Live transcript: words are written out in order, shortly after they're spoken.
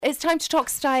It's time to talk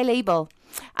Style Label.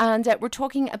 And we're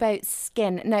talking about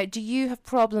skin. Now, do you have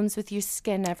problems with your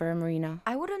skin ever, Marina?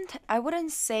 I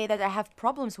wouldn't say that I have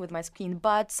problems with my skin,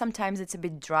 but sometimes it's a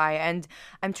bit dry and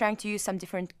I'm trying to use some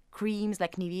different creams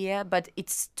like Nivea, but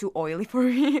it's too oily for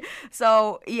me.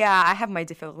 So, yeah, I have my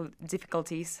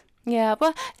difficulties. Yeah,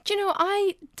 well, do you know,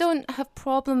 I don't have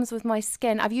problems with my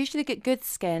skin. I've usually got good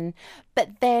skin,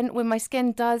 but then when my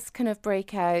skin does kind of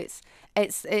break out,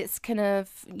 it's kind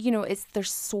of, they're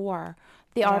sore.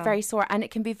 They are Yeah. very sore, and it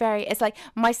can be very. It's like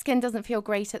my skin doesn't feel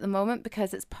great at the moment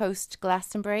because it's post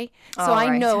Glastonbury. So All I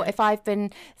right. know if I've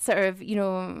been sort of,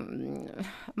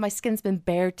 my skin's been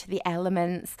bared to the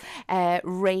elements,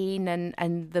 rain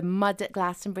and the mud at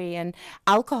Glastonbury, and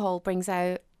alcohol brings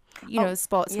out,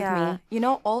 spots with Yeah. me.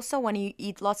 Also when you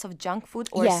eat lots of junk food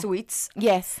or Yeah. sweets,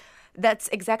 Yes. that's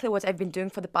exactly what I've been doing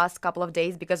for the past couple of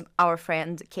days because our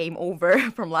friend came over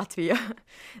from Latvia.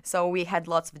 So we had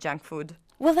lots of junk food.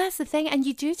 Well, that's the thing. And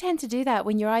you do tend to do that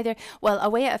when you're either, well,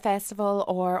 away at a festival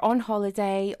or on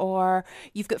holiday or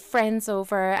you've got friends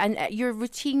over and your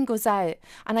routine goes out.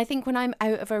 And I think when I'm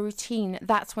out of a routine,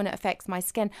 that's when it affects my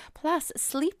skin. Plus,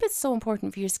 sleep is so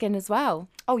important for your skin as well.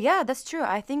 Oh yeah, that's true.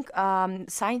 I think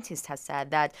scientists have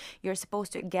said that you're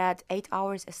supposed to get 8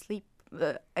 hours of sleep,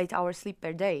 8 hours sleep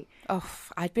per day. Oh,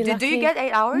 I'd be Do you lucky. get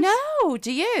 8 hours? No,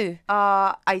 do you?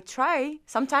 I try.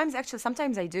 Sometimes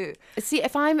I do. See,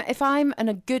 if I'm on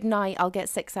a good night, I'll get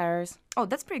 6 hours. Oh,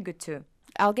 that's pretty good too.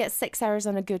 I'll get 6 hours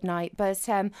on a good night, but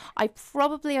I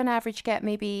probably on average get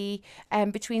maybe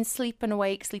between sleep and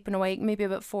awake, maybe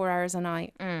about 4 hours a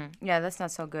night. Yeah, that's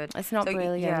not so good. It's not So,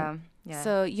 brilliant. Yeah, yeah.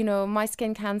 So, my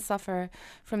skin can suffer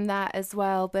from that as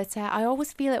well. But I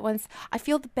always feel it once I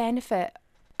feel the benefit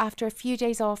after a few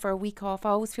days off or a week off. I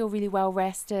always feel really well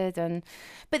rested.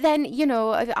 But then,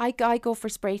 I go for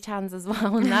spray tans as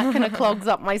well, and that kind of clogs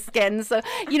up my skin. So,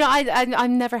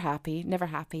 I'm never happy, never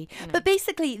happy. But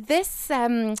basically, this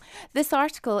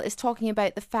article is talking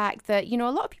about the fact that, a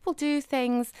lot of people do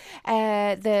things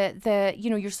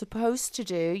you're supposed to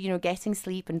do, getting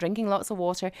sleep and drinking lots of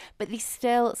water, but they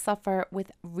still suffer with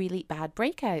really bad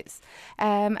breakouts.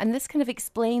 And this kind of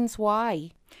explains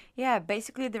why. Yeah,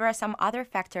 basically there are some other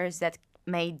factors that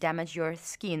may damage your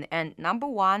skin, and number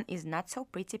one is not so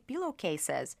pretty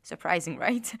pillowcases. Surprising,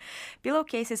 right?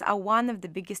 Pillowcases are one of the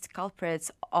biggest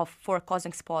culprits for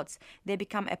causing spots. They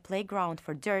become a playground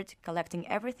for dirt, collecting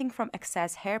everything from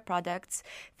excess hair products,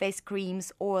 face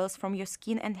creams, oils from your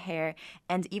skin and hair,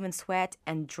 and even sweat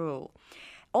and drool.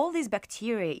 All this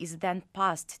bacteria is then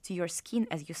passed to your skin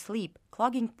as you sleep,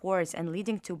 clogging pores and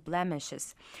leading to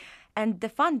blemishes. And the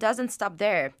fun doesn't stop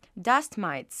there. Dust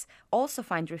mites also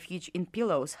find refuge in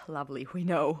pillows, lovely, we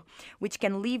know, which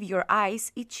can leave your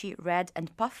eyes itchy, red,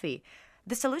 and puffy.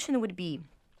 The solution would be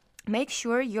make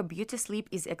sure your beauty sleep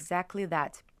is exactly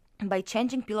that. By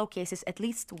changing pillowcases at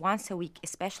least once a week,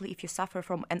 especially if you suffer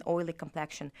from an oily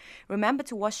complexion. Remember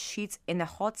to wash sheets in a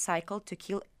hot cycle to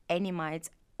kill any mites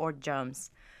or germs.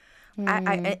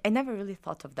 I never really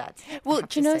thought of that. I Well, have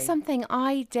do you to know say. something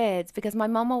I did? Because my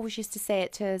mum always used to say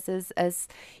it to us as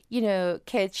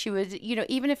kids. She would,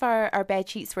 even if our bed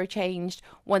sheets were changed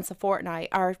once a fortnight,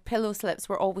 our pillow slips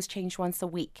were always changed once a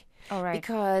week. All right.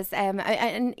 Because,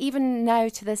 and even now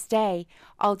to this day,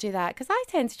 I'll do that. Because I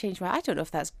tend to change I don't know if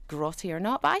that's grotty or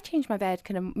not, but I change my bed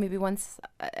kind of maybe once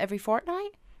every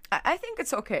fortnight. I think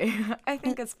it's okay. I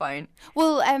think it's fine.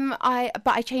 Well,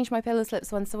 I change my pillow slips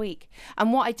once a week,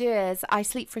 and what I do is I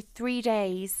sleep for 3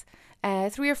 days,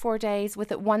 3 or 4 days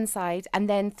with it one side, and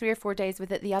then 3 or 4 days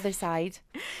with it the other side.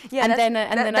 Yeah, And that's,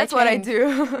 then that's what I change.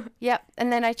 do. Yep,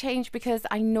 and then I change because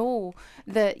I know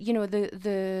that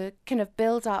the kind of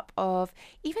build up of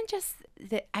even just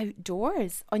the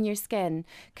outdoors on your skin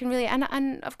can really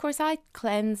and of course I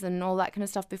cleanse and all that kind of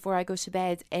stuff before I go to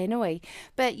bed anyway.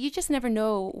 But you just never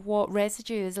know what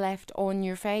residue is left on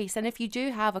your face, and if you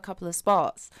do have a couple of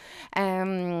spots,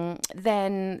 then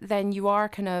you are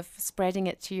kind of spreading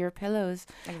it to your pillows.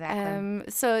 Exactly.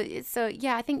 So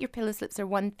yeah, I think your pillow slips are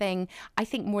one thing. I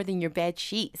think more than your bed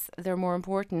sheets, they're more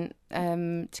important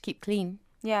to keep clean.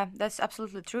 Yeah, that's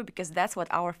absolutely true because that's what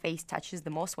our face touches the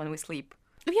most when we sleep.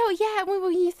 Yeah.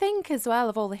 When you think as well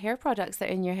of all the hair products that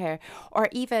are in your hair, or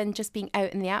even just being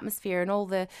out in the atmosphere and all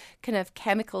the kind of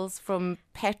chemicals from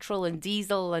petrol and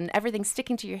diesel and everything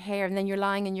sticking to your hair, and then you're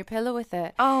lying on your pillow with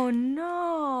it. Oh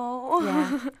no.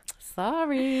 Yeah.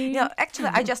 Sorry. No, actually,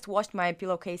 I just washed my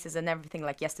pillowcases and everything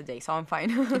like yesterday, so I'm fine.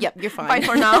 Yep, you're fine. Fine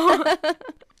for now.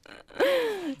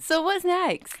 So what's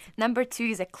next? Number 2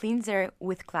 is a cleanser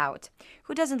with cloud.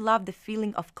 Who doesn't love the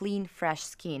feeling of clean, fresh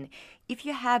skin? If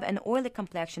you have an oily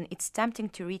complexion, it's tempting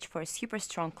to reach for a super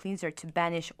strong cleanser to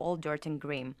banish all dirt and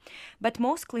grime. But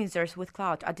most cleansers with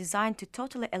cloud are designed to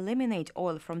totally eliminate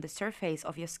oil from the surface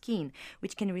of your skin,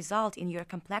 which can result in your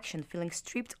complexion feeling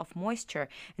stripped of moisture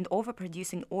and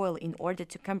overproducing oil in order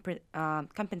to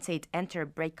compensate enter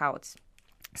breakouts.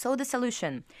 So the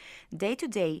solution: day to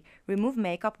day, remove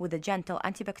makeup with a gentle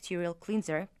antibacterial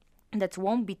cleanser that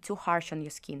won't be too harsh on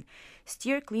your skin.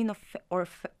 Steer clean of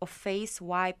face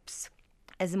wipes,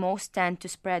 as most tend to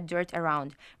spread dirt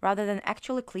around, rather than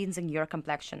actually cleansing your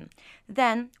complexion.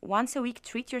 Then, once a week,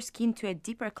 treat your skin to a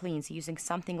deeper cleanse using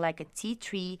something like a tea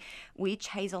tree, witch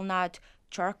hazelnut,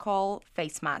 charcoal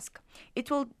face mask.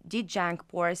 It will dejunk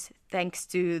pores thanks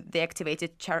to the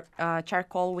activated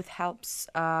charcoal, which helps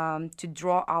to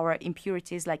draw our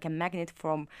impurities like a magnet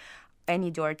from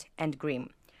any dirt and grime.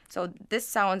 So this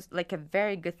sounds like a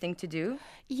very good thing to do.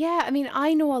 Yeah, I mean,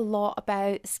 I know a lot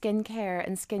about skincare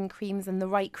and skin creams and the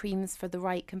right creams for the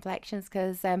right complexions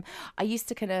because I used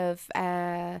to kind of,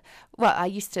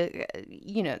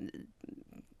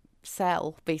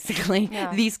 sell basically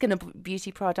these kind of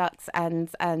beauty products and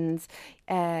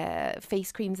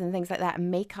face creams and things like that and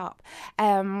makeup,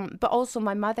 but also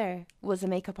my mother was a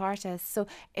makeup artist, so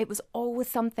it was always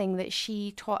something that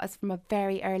she taught us from a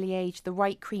very early age, the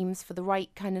right creams for the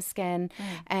right kind of skin,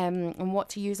 and what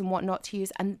to use and what not to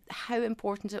use, and how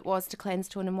important it was to cleanse,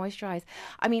 tone and moisturize.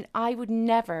 I mean, I would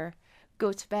never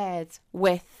go to bed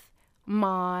with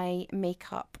my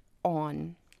makeup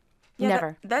on. Yeah,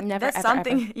 never, that's ever,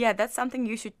 something. ever. Yeah, that's something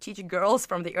you should teach girls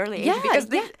from the early age, Yeah, because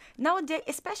yeah. nowadays,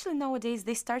 especially nowadays,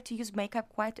 they start to use makeup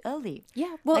quite early.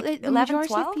 Yeah, well, Like the 11, majority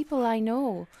 12? of people I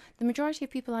know,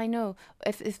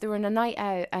 if they were on a night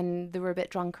out and they were a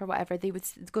bit drunk or whatever, they would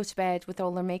go to bed with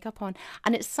all their makeup on.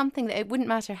 And it's something that it wouldn't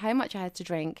matter how much I had to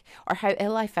drink or how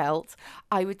ill I felt,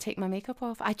 I would take my makeup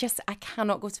off. I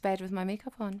cannot go to bed with my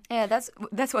makeup on. Yeah, that's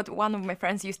what one of my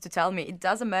friends used to tell me. It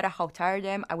doesn't matter how tired I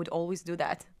am, I would always do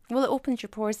that. Well, it opens your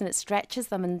pores and it stretches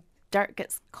them and dirt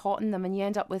gets caught in them and you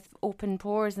end up with open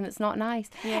pores and it's not nice.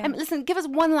 Yeah. Listen, give us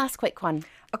one last quick one.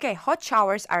 Okay, hot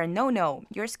showers are a no-no.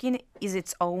 Your skin is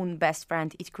its own best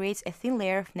friend. It creates a thin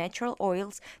layer of natural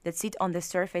oils that sit on the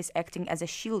surface, acting as a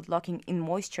shield, locking in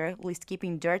moisture, whilst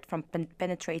keeping dirt from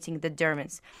penetrating the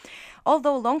dermis.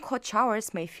 Although long hot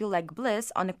showers may feel like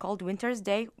bliss on a cold winter's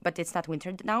day, but it's not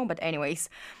winter now, but anyways,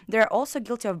 they're also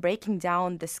guilty of breaking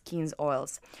down the skin's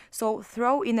oils. So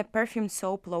throw in a perfume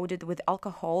soap loaded with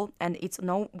alcohol, and it's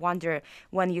no wonder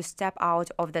when you step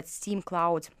out of that steam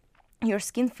cloud, your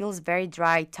skin feels very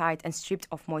dry, tight, and stripped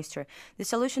of moisture. The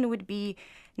solution would be,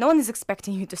 no one is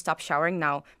expecting you to stop showering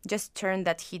now. Just turn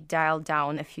that heat dial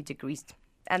down a few degrees.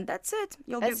 And that's it.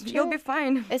 You'll be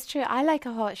fine. It's true. I like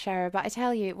a hot shower, but I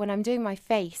tell you, when I'm doing my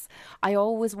face, I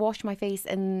always wash my face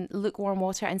in lukewarm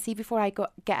water. And see, before I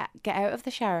get out of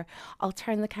the shower, I'll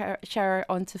turn the shower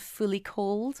on to fully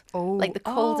cold, like the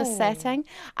coldest setting.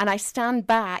 And I stand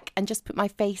back and just put my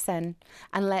face in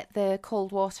and let the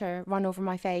cold water run over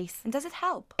my face. And does it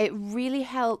help? It really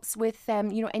helps with,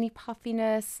 any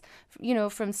puffiness,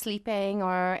 from sleeping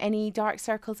or any dark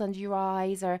circles under your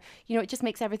eyes, or, it just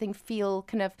makes everything feel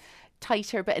kind of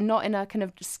tighter, but not in a kind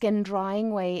of skin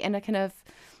drying way, in a kind of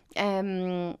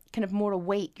more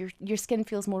awake. Your skin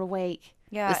feels more awake.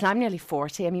 Yeah. Listen, I'm nearly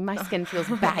 40. I mean, my skin feels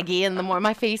baggy in the morning.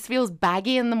 My face feels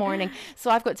baggy in the morning. So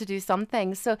I've got to do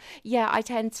something. So yeah, I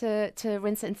tend to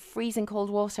rinse it in freezing cold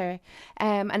water,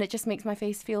 and it just makes my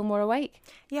face feel more awake.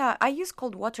 Yeah, I use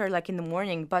cold water like in the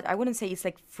morning, but I wouldn't say it's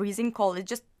like freezing cold. It's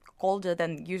just colder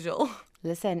than usual.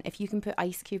 Listen, if you can put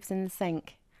ice cubes in the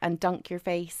sink and dunk your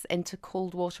face into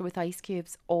cold water with ice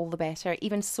cubes, all the better.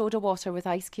 Even soda water with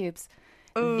ice cubes,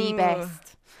 the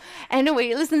best.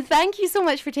 Anyway, listen, thank you so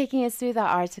much for taking us through that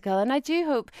article. And I do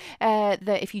hope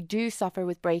that if you do suffer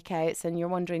with breakouts and you're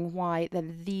wondering why,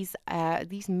 that these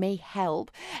may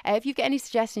help. If you've got any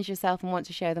suggestions yourself and want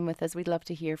to share them with us, we'd love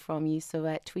to hear from you.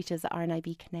 So tweet us at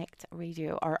RNIB Connect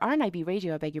Radio, or RNIB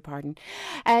Radio, I beg your pardon.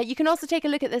 You can also take a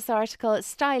look at this article at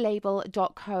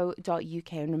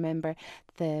stylelabel.co.uk. And remember,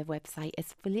 the website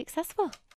is fully accessible.